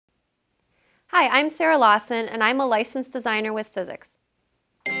Hi, I'm Sara Lawson, and I'm a licensed designer with Sizzix.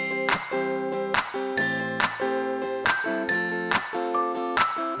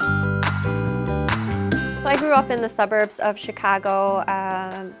 So I grew up in the suburbs of Chicago,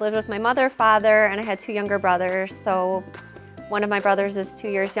 lived with my mother, father, and I had two younger brothers. So one of my brothers is 2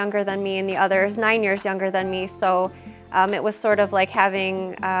 years younger than me, and the other is 9 years younger than me. So it was sort of like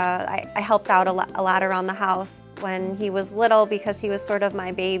having, I helped out a lot around the house when he was little because he was sort of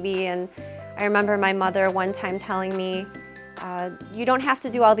my baby. And I remember my mother one time telling me, you don't have to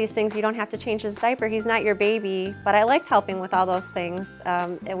do all these things, you don't have to change his diaper, he's not your baby. But I liked helping with all those things.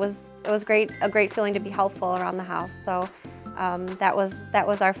 It was a great feeling to be helpful around the house. So that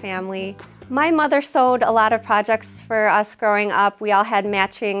was our family. My mother sewed a lot of projects for us growing up. We all had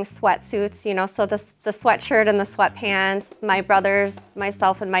matching sweatsuits, you know, so the sweatshirt and the sweatpants, my brothers,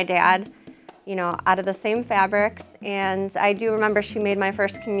 myself, and my dad, you know, out of the same fabrics. And I do remember she made my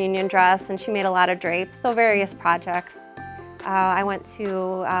first communion dress, and she made a lot of drapes, so various projects. I went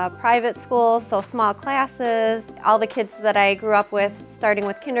to private school, so small classes. All the kids that I grew up with, starting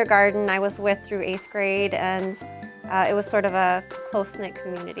with kindergarten, I was with through 8th grade, and it was sort of a close-knit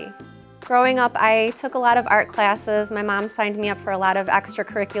community. Growing up, I took a lot of art classes. My mom signed me up for a lot of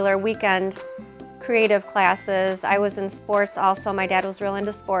extracurricular weekend creative classes. I was in sports also. My dad was real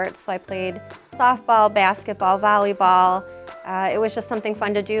into sports, so I played softball, basketball, volleyball. It was just something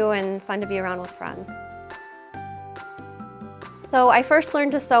fun to do and fun to be around with friends. So I first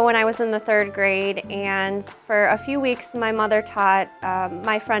learned to sew when I was in the 3rd grade, and for a few weeks my mother taught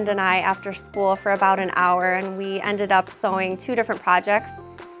my friend and I after school for about an hour, and we ended up sewing 2 different projects.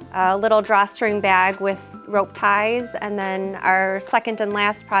 A little drawstring bag with rope ties, and then our second and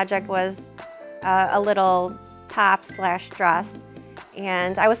last project was a little top/dress.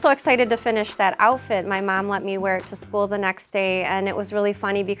 And I was so excited to finish that outfit. My mom let me wear it to school the next day, and it was really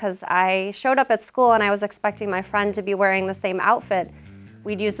funny because I showed up at school and I was expecting my friend to be wearing the same outfit.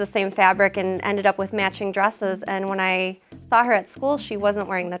 We'd used the same fabric and ended up with matching dresses, and when I saw her at school, she wasn't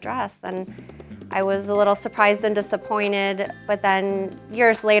wearing the dress. And I was a little surprised and disappointed, but then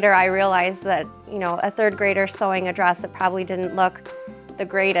years later I realized that, you know, a 3rd grader sewing a dress, it probably didn't look the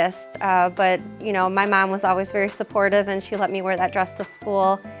greatest, but you know, my mom was always very supportive, and she let me wear that dress to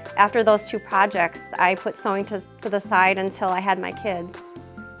school. After those 2 projects, I put sewing to the side until I had my kids.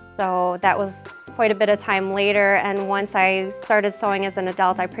 So that was quite a bit of time later, and once I started sewing as an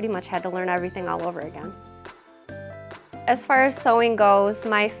adult, I pretty much had to learn everything all over again. As far as sewing goes,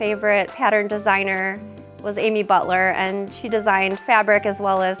 my favorite pattern designer was Amy Butler, and she designed fabric as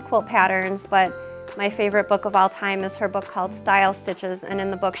well as quilt patterns, but my favorite book of all time is her book called Style Stitches, and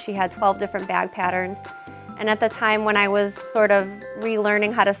in the book she had 12 different bag patterns. And at the time when I was sort of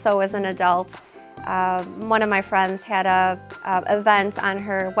relearning how to sew as an adult, one of my friends had a event on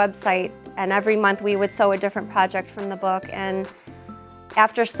her website, and every month we would sew a different project from the book. And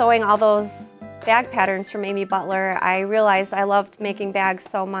after sewing all those bag patterns from Amy Butler, I realized I loved making bags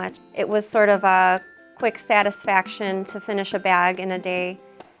so much. It was sort of a quick satisfaction to finish a bag in a day,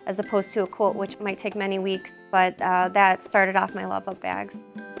 as opposed to a quilt, which might take many weeks, but that started off my love of bags.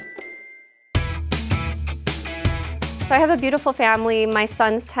 So I have a beautiful family. My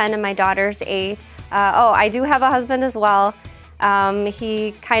son's 10 and my daughter's 8. I do have a husband as well.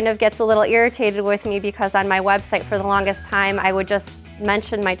 He kind of gets a little irritated with me because on my website for the longest time I would just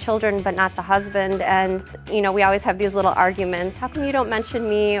mention my children but not the husband, and you know, we always have these little arguments. How come you don't mention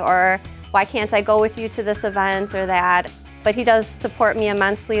me, or why can't I go with you to this event or that? But he does support me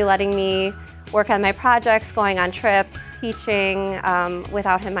immensely, letting me work on my projects, going on trips, teaching.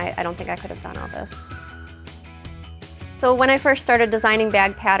 Without him, I don't think I could have done all this. So when I first started designing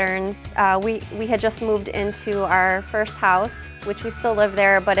bag patterns, we had just moved into our first house, which we still live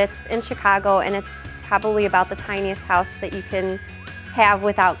there, but it's in Chicago, and it's probably about the tiniest house that you can have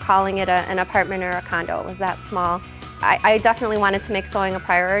without calling it an apartment or a condo. It was that small. I definitely wanted to make sewing a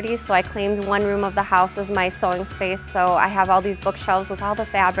priority, so I claimed one room of the house as my sewing space. So I have all these bookshelves with all the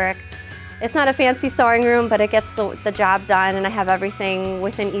fabric. It's not a fancy sewing room, but it gets the job done, and I have everything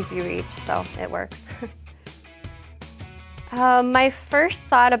within easy reach, so it works. My first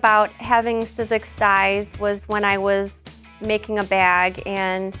thought about having Sizzix dies was when I was making a bag,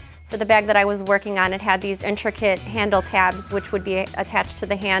 and for the bag that I was working on, it had these intricate handle tabs which would be attached to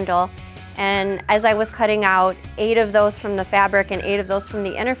the handle. And as I was cutting out 8 of those from the fabric and 8 of those from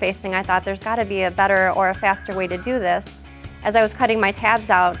the interfacing, I thought there's got to be a better or a faster way to do this. As I was cutting my tabs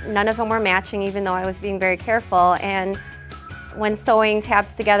out, none of them were matching, even though I was being very careful. And when sewing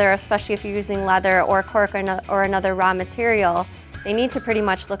tabs together, especially if you're using leather or cork or another raw material, they need to pretty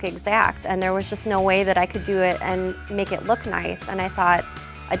much look exact. And there was just no way that I could do it and make it look nice. And I thought,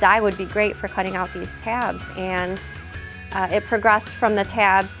 a die would be great for cutting out these tabs. And it progressed from the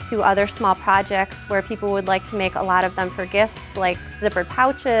tabs to other small projects where people would like to make a lot of them for gifts, like zippered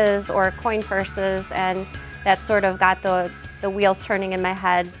pouches or coin purses, and that sort of got the wheels turning in my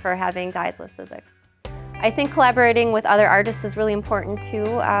head for having dies with Sizzix. I think collaborating with other artists is really important too.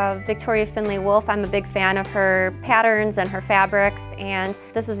 Victoria Finlay Wolf, I'm a big fan of her patterns and her fabrics, and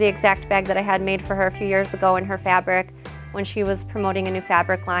this is the exact bag that I had made for her a few years ago in her fabric when she was promoting a new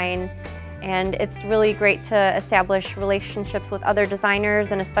fabric line. And it's really great to establish relationships with other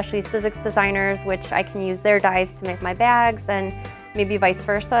designers, and especially Sizzix designers, which I can use their dies to make my bags, and maybe vice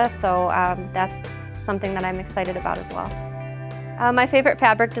versa. So that's something that I'm excited about as well. My favorite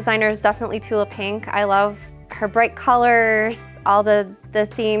fabric designer is definitely Tula Pink. I love her bright colors, all the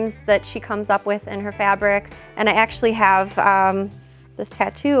themes that she comes up with in her fabrics. And I actually have this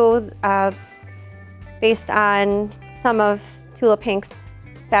tattoo based on some of Tula Pink's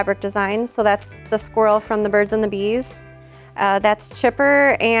fabric designs. So that's the squirrel from the Birds and the Bees. That's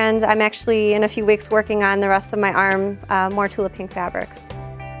Chipper, and I'm actually in a few weeks working on the rest of my arm, more Tula Pink fabrics.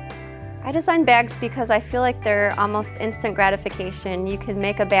 I design bags because I feel like they're almost instant gratification. You can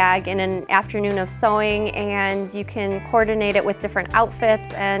make a bag in an afternoon of sewing, and you can coordinate it with different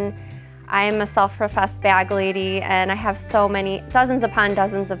outfits. And I am a self-professed bag lady, and I have so many, dozens upon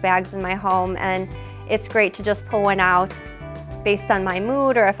dozens of bags in my home, and it's great to just pull one out based on my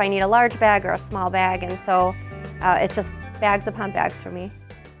mood, or if I need a large bag or a small bag. And so it's just bags upon bags for me.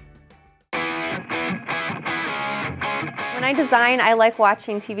 When I design, I like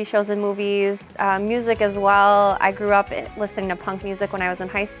watching TV shows and movies, music as well. I grew up listening to punk music when I was in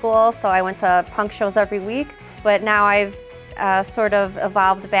high school, so I went to punk shows every week. But now I've sort of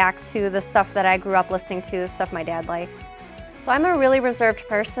evolved back to the stuff that I grew up listening to, stuff my dad liked. So I'm a really reserved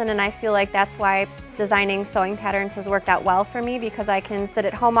person, and I feel like that's why designing sewing patterns has worked out well for me, because I can sit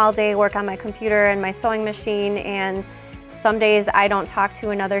at home all day, work on my computer and my sewing machine, and some days I don't talk to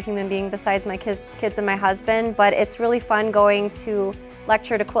another human being besides my kids and my husband, but it's really fun going to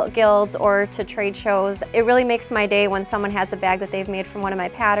lecture to quilt guilds or to trade shows. It really makes my day when someone has a bag that they've made from one of my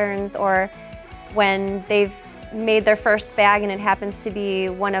patterns, or when they've made their first bag and it happens to be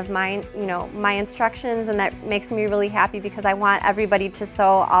one of mine, my instructions, and that makes me really happy because I want everybody to sew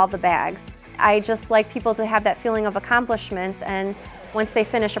all the bags. I just like people to have that feeling of accomplishment, and once they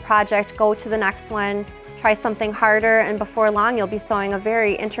finish a project, go to the next one, try something harder, and before long you'll be sewing a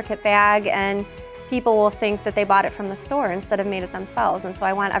very intricate bag, and people will think that they bought it from the store instead of made it themselves. And so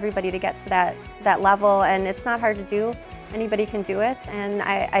I want everybody to get to that level, and it's not hard to do. Anybody can do it, and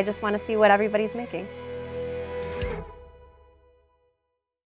I just want to see what everybody's making.